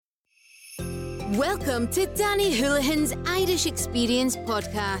Welcome to Danny Houlihan's Irish Experience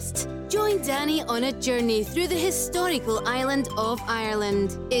podcast. Join Danny on a journey through the historical island of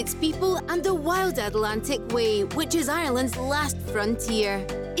Ireland, its people and the wild Atlantic way, which is Ireland's last frontier.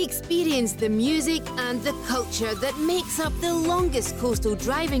 Experience the music and the culture that makes up the longest coastal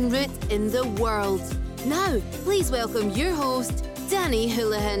driving route in the world. Now, please welcome your host, Danny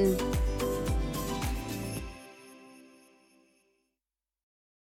Houlihan.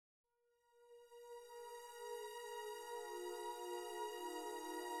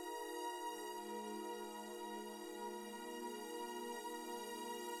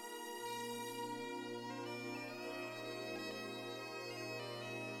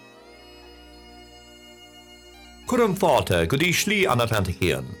 Cuireann fáilte go dtí slí an Atlantic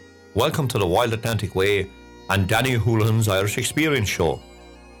Ocean. Welcome to the Wild Atlantic Way and Danny Houlihan's Irish Experience Show.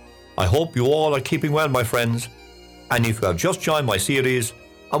 I hope you all are keeping well, my friends, and if you have just joined my series,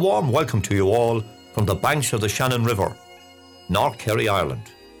 a warm welcome to you all from the banks of the Shannon River, North Kerry Ireland.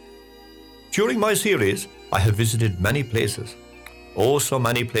 During my series, I have visited many places, oh so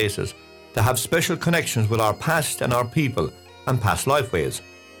many places, that have special connections with our past and our people and past lifeways,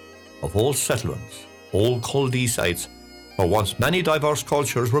 of old settlements, old Culdees sites where once many diverse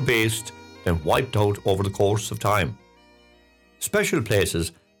cultures were based, then wiped out over the course of time. Special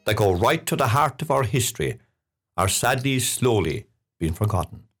places that go right to the heart of our history are sadly slowly being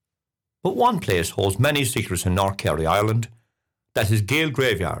forgotten. But one place holds many secrets in North Kerry Ireland, that is Gale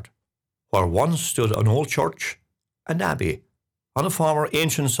Graveyard, where once stood an old church and abbey on a former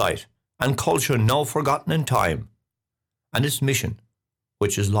ancient site and culture now forgotten in time, and its mission,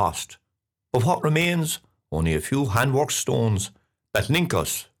 which is lost. But what remains? Only a few handwork stones that link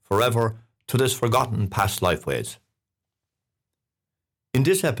us forever to this forgotten past lifeways. In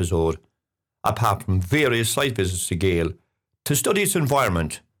this episode, apart from various site visits to Gale, to study its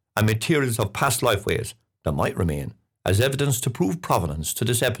environment and materials of past lifeways that might remain as evidence to prove provenance to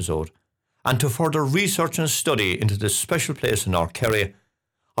this episode, and to further research and study into this special place in North Kerry,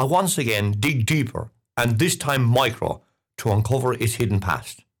 I once again dig deeper, and this time micro, to uncover its hidden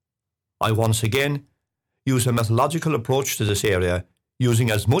past. I once again use a methodological approach to this area, using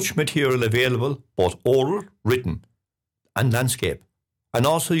as much material available, both oral, written, and landscape, and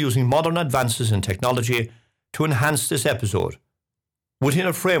also using modern advances in technology to enhance this episode, within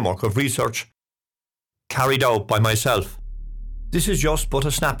a framework of research carried out by myself. This is just but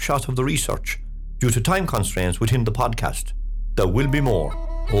a snapshot of the research, due to time constraints within the podcast. There will be more.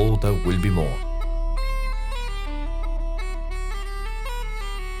 Oh, there will be more.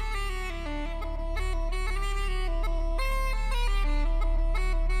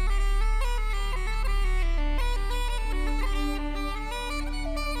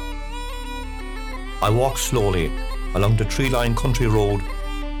 I walked slowly along the tree-lined country road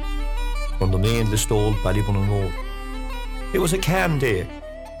from the main Listowel Road. It was a calm day.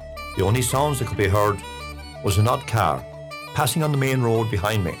 The only sounds that could be heard was an odd car passing on the main road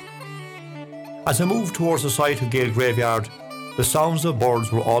behind me. As I moved towards the site of Gale Graveyard, the sounds of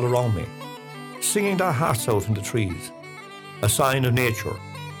birds were all around me, singing their hearts out in the trees, a sign of nature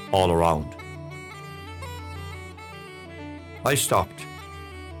all around. I stopped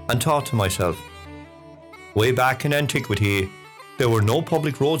and thought to myself, way back in antiquity, there were no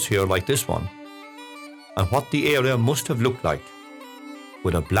public roads here like this one, and what the area must have looked like,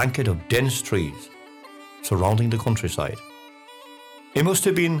 with a blanket of dense trees surrounding the countryside. It must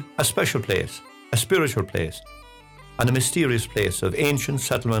have been a special place, a spiritual place, and a mysterious place of ancient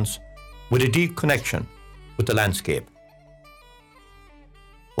settlements with a deep connection with the landscape.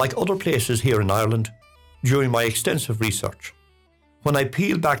 Like other places here in Ireland, during my extensive research, when I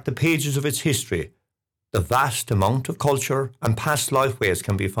peeled back the pages of its history, the vast amount of culture and past lifeways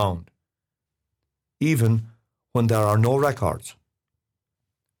can be found, even when there are no records.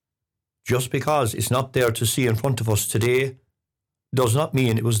 Just because it's not there to see in front of us today does not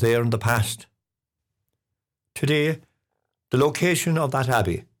mean it was there in the past. Today, the location of that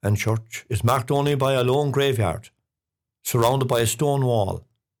abbey and church is marked only by a lone graveyard, surrounded by a stone wall,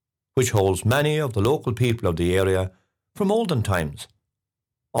 which holds many of the local people of the area from olden times.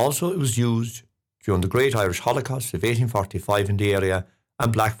 Also, it was used during the Great Irish Holocaust of 1845 in the area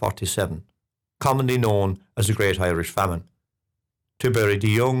and Black 47, commonly known as the Great Irish Famine, to bury the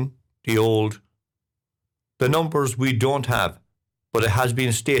young, the old. The numbers we don't have, but it has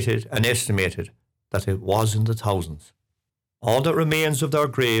been stated and estimated that it was in the thousands. All that remains of their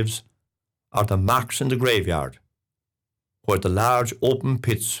graves are the marks in the graveyard, where the large open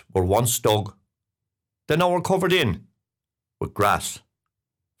pits were once dug. They now are covered in with grass,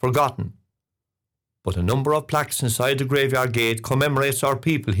 forgotten, but a number of plaques inside the graveyard gate commemorates our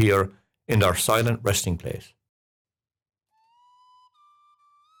people here in their silent resting place.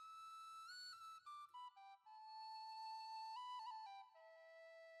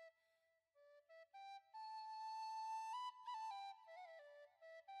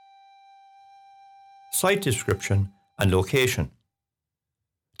 Site description and location.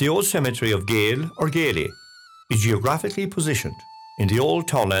 The old cemetery of Gale or Gale is geographically positioned in the old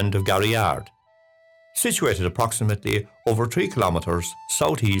townland of Kerry Ireland, situated approximately over 3 kilometres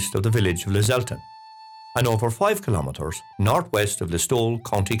southeast of the village of Listowel and over 5 kilometres northwest of Listowel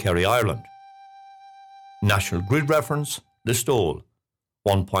County Kerry Ireland. National Grid reference Listowel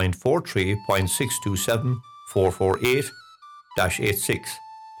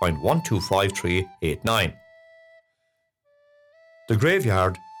 1.4.3.627.448-86.125389. The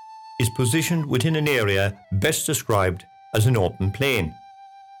graveyard is positioned within an area best described as an open plain,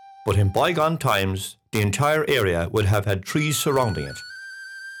 but in bygone times the entire area would have had trees surrounding it.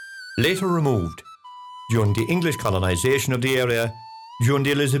 Later removed during the English colonisation of the area during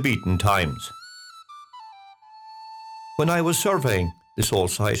the Elizabethan times. When I was surveying this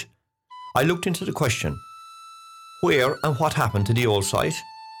old site, I looked into the question, where and what happened to the old site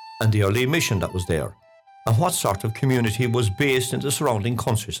and the early mission that was there, and what sort of community was based in the surrounding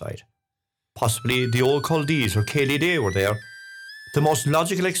countryside. Possibly the old Culdees or Culdees were there. The most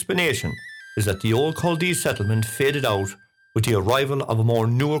logical explanation is that the old Culdees settlement faded out with the arrival of a more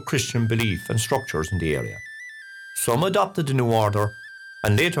newer Christian belief and structures in the area. Some adopted the new order,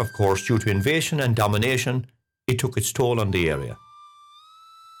 and later, of course, due to invasion and domination, it took its toll on the area.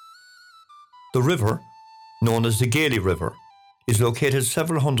 The river, known as the Gale River, is located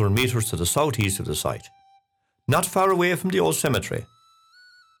several hundred metres to the southeast of the site, not far away from the old cemetery.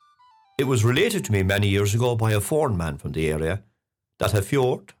 It was related to me many years ago by a foreign man from the area that a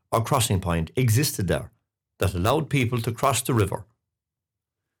fjord or crossing point existed there that allowed people to cross the river.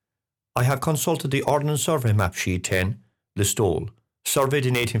 I have consulted the Ordnance Survey Map Sheet 10, Listowel, surveyed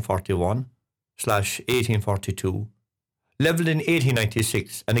in 1841/1842, levelled in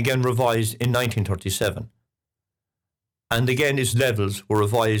 1896 and again revised in 1937. And again its levels were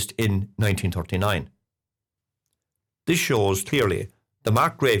revised in 1939. This shows clearly the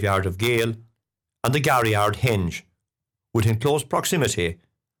marked graveyard of Gale and the Kerry Ireland henge within close proximity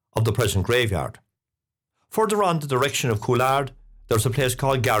of the present graveyard. Further on the direction of Coolard, there's a place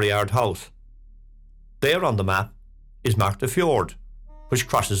called Kerry Ireland House. There on the map is marked a fjord, which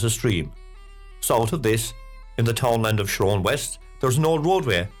crosses a stream. South of this, in the townland of Shrone West, there's an old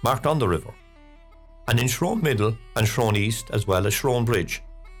roadway marked on the river. And in Shrone Middle and Shrone East, as well as Shrone Bridge.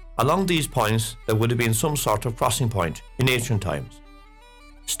 Along these points, there would have been some sort of crossing point in ancient times.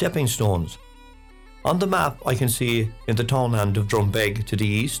 Stepping stones. On the map, I can see in the townland of Drumbeg to the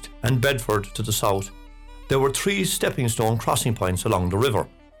east and Bedford to the south, there were 3 stepping stone crossing points along the river,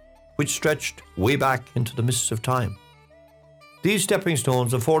 which stretched way back into the mists of time. These stepping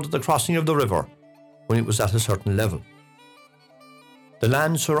stones afforded the crossing of the river when it was at a certain level. The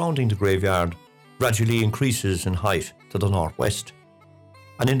land surrounding the graveyard gradually increases in height to the northwest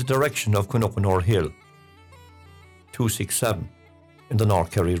and in the direction of Quinochanore Hill, 267, in the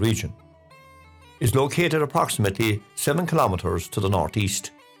North Kerry region, is located approximately 7 kilometres to the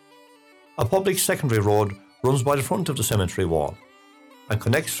northeast. A public secondary road runs by the front of the cemetery wall and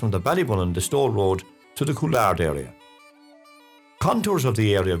connects from the Ballybunnan Listowel Road to the Coolard area. Contours of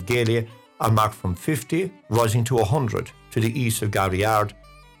the area of Gale are marked from 50 rising to 100 to the east of Kerry Ireland,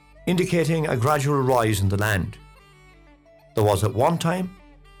 indicating a gradual rise in the land. There was at one time,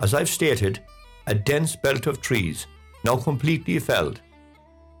 as I've stated, a dense belt of trees, now completely felled.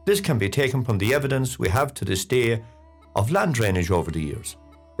 This can be taken from the evidence we have to this day of land drainage over the years,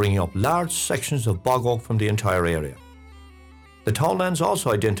 bringing up large sections of bog oak from the entire area. The townlands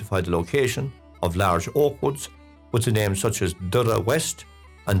also identify the location of large oak woods with the names such as Durra West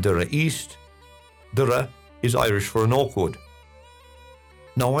and Durra East. Durra is Irish for an oak wood.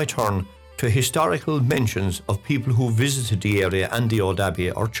 Now I turn to historical mentions of people who visited the area and the old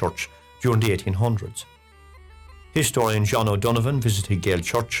abbey or church during the 1800s. Historian John O'Donovan visited Gale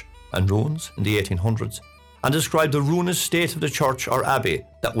Church and ruins in the 1800s and described the ruinous state of the church or abbey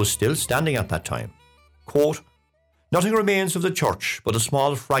that was still standing at that time. Quote, "Nothing remains of the church but a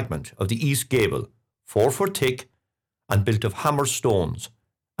small fragment of the east gable, 4 foot thick and built of hammered stones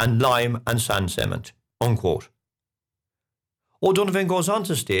and lime and sand cement." Unquote. O'Donovan goes on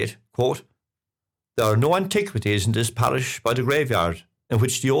to state, quote, "There are no antiquities in this parish by the graveyard in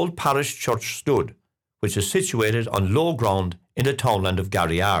which the old parish church stood, which is situated on low ground in the townland of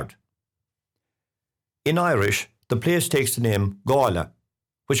Kerry Ireland." In Irish, the place takes the name Gale,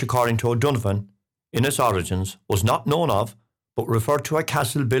 which according to O'Donovan, in its origins, was not known of, but referred to a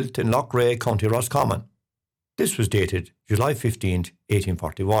castle built in Loughrea, County Roscommon. This was dated July 15,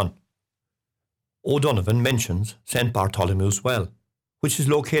 1841. O'Donovan mentions St. Bartholomew's Well, which is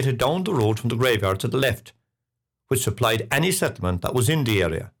located down the road from the graveyard to the left, which supplied any settlement that was in the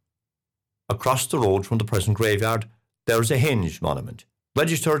area. Across the road from the present graveyard, there is a henge monument,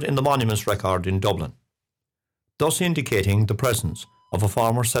 registered in the Monuments Record in Dublin, thus indicating the presence of a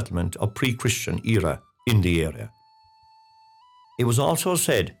former settlement of pre-Christian era in the area. It was also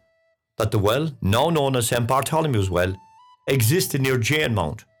said that the well, now known as St. Bartholomew's Well, existed near Jane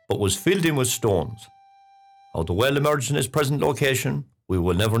Mount, but was filled in with stones. How the well emerged in its present location, we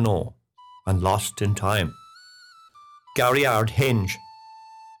will never know, and lost in time. Garryard Henge.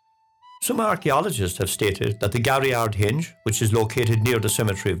 Some archaeologists have stated that the Garryard Henge, which is located near the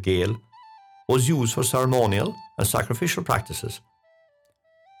cemetery of Gale, was used for ceremonial and sacrificial practices,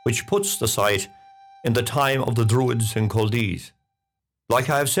 which puts the site in the time of the Druids and Culdees. Like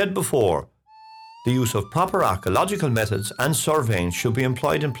I have said before, the use of proper archaeological methods and surveying should be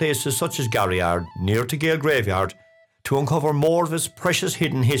employed in places such as Garryard, near to Gale Graveyard, to uncover more of its precious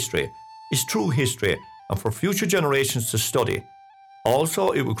hidden history, its true history, and for future generations to study.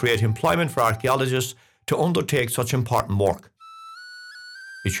 Also, it will create employment for archaeologists to undertake such important work.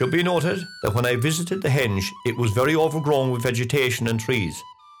 It should be noted that when I visited the henge, it was very overgrown with vegetation and trees,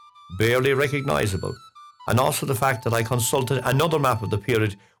 barely recognisable, and also the fact that I consulted another map of the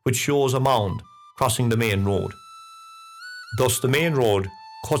period which shows a mound crossing the main road. Thus the main road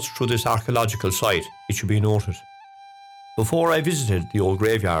cuts through this archaeological site, it should be noted. Before I visited the old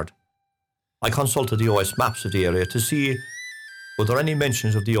graveyard, I consulted the OS maps of the area to see were there any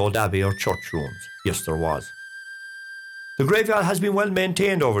mentions of the old abbey or church ruins. Yes, there was. The graveyard has been well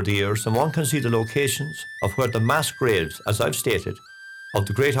maintained over the years, and one can see the locations of where the mass graves, as I've stated, of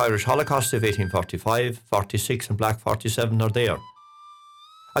the Great Irish Holocaust of 1845, 46 and Black 47 are there.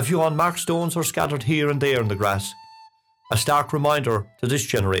 A few unmarked stones are scattered here and there in the grass, a stark reminder to this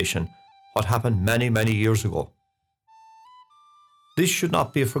generation what happened many, many years ago. This should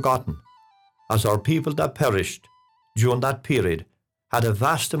not be forgotten, as our people that perished during that period had a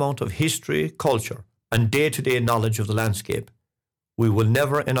vast amount of history, culture, and day-to-day knowledge of the landscape we will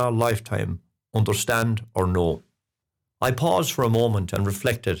never in our lifetime understand or know. I paused for a moment and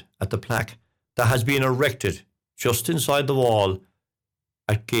reflected at the plaque that has been erected just inside the wall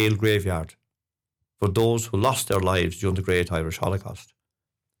at Gale Graveyard for those who lost their lives during the Great Irish Holocaust.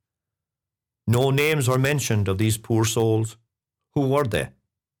 No names are mentioned of these poor souls. Who were they?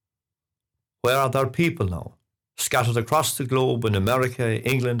 Where are their people now, scattered across the globe in America,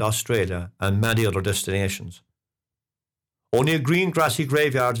 England, Australia, and many other destinations? Only a green grassy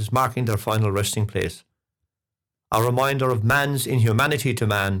graveyard is marking their final resting place, a reminder of man's inhumanity to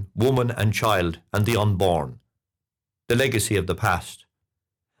man, woman and child, and the unborn, the legacy of the past,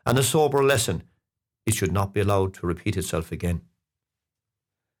 and a sober lesson it should not be allowed to repeat itself again.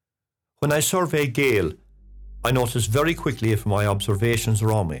 When I surveyed Gale, I noticed very quickly from my observations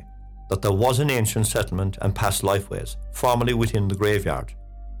around me that there was an ancient settlement and past lifeways formerly within the graveyard.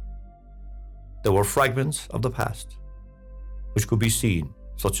 There were fragments of the past which could be seen,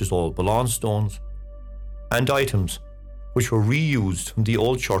 such as old Ballon stones and items which were reused from the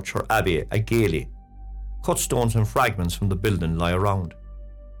old church or abbey at Gale. Cut stones and fragments from the building lie around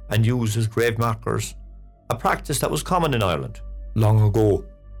and used as grave markers, a practice that was common in Ireland long ago.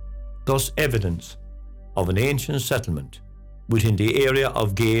 Thus evidence of an ancient settlement within the area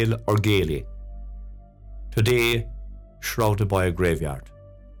of Gale or Gale, today shrouded by a graveyard.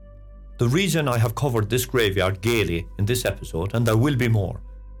 The reason I have covered this graveyard, Gale, in this episode, and there will be more,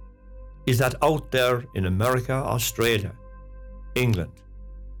 is that out there in America, Australia, England,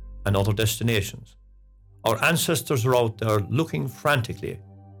 and other destinations, our ancestors are out there looking frantically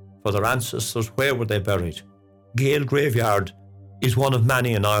for their ancestors. Where were they buried? Gale Graveyard is one of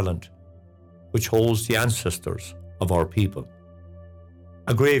many in Ireland which holds the ancestors of our people.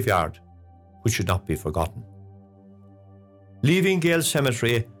 A graveyard which should not be forgotten. Leaving Gale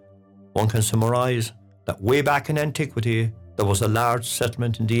Cemetery, one can summarise that way back in antiquity there was a large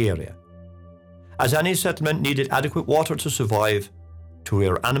settlement in the area. As any settlement needed adequate water to survive, to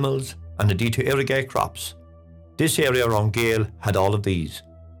rear animals, and indeed to irrigate crops, this area around Gale had all of these,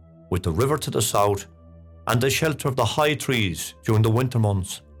 with the river to the south and the shelter of the high trees during the winter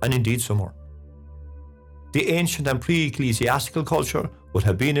months and indeed summer. The ancient and pre-ecclesiastical culture would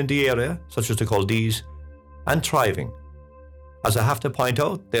have been in the area, such as the Culdees, and thriving. As I have to point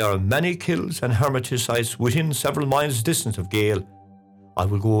out, there are many kills and hermitage sites within several miles distance of Gale. I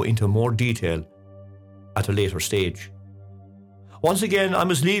will go into more detail at a later stage. Once again, I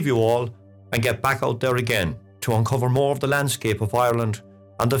must leave you all and get back out there again to uncover more of the landscape of Ireland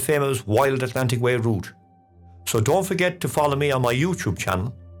and the famous Wild Atlantic Way route. So don't forget to follow me on my YouTube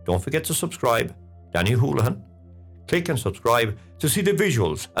channel. Don't forget to subscribe, Danny Houlihan. Click and subscribe to see the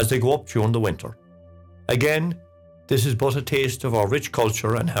visuals as they go up during the winter. Again, this is but a taste of our rich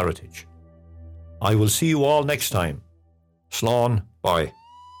culture and heritage. I will see you all next time. Slán, bye.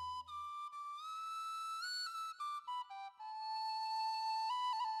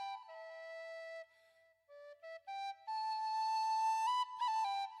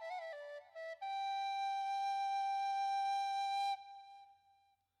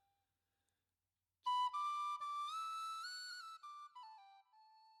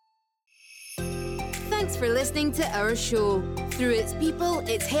 Thanks for listening to our show. Through its people,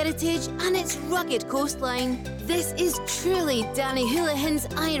 its heritage, and its rugged coastline, this is truly Danny Houlihan's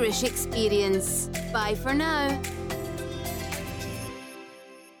Irish experience. Bye for now.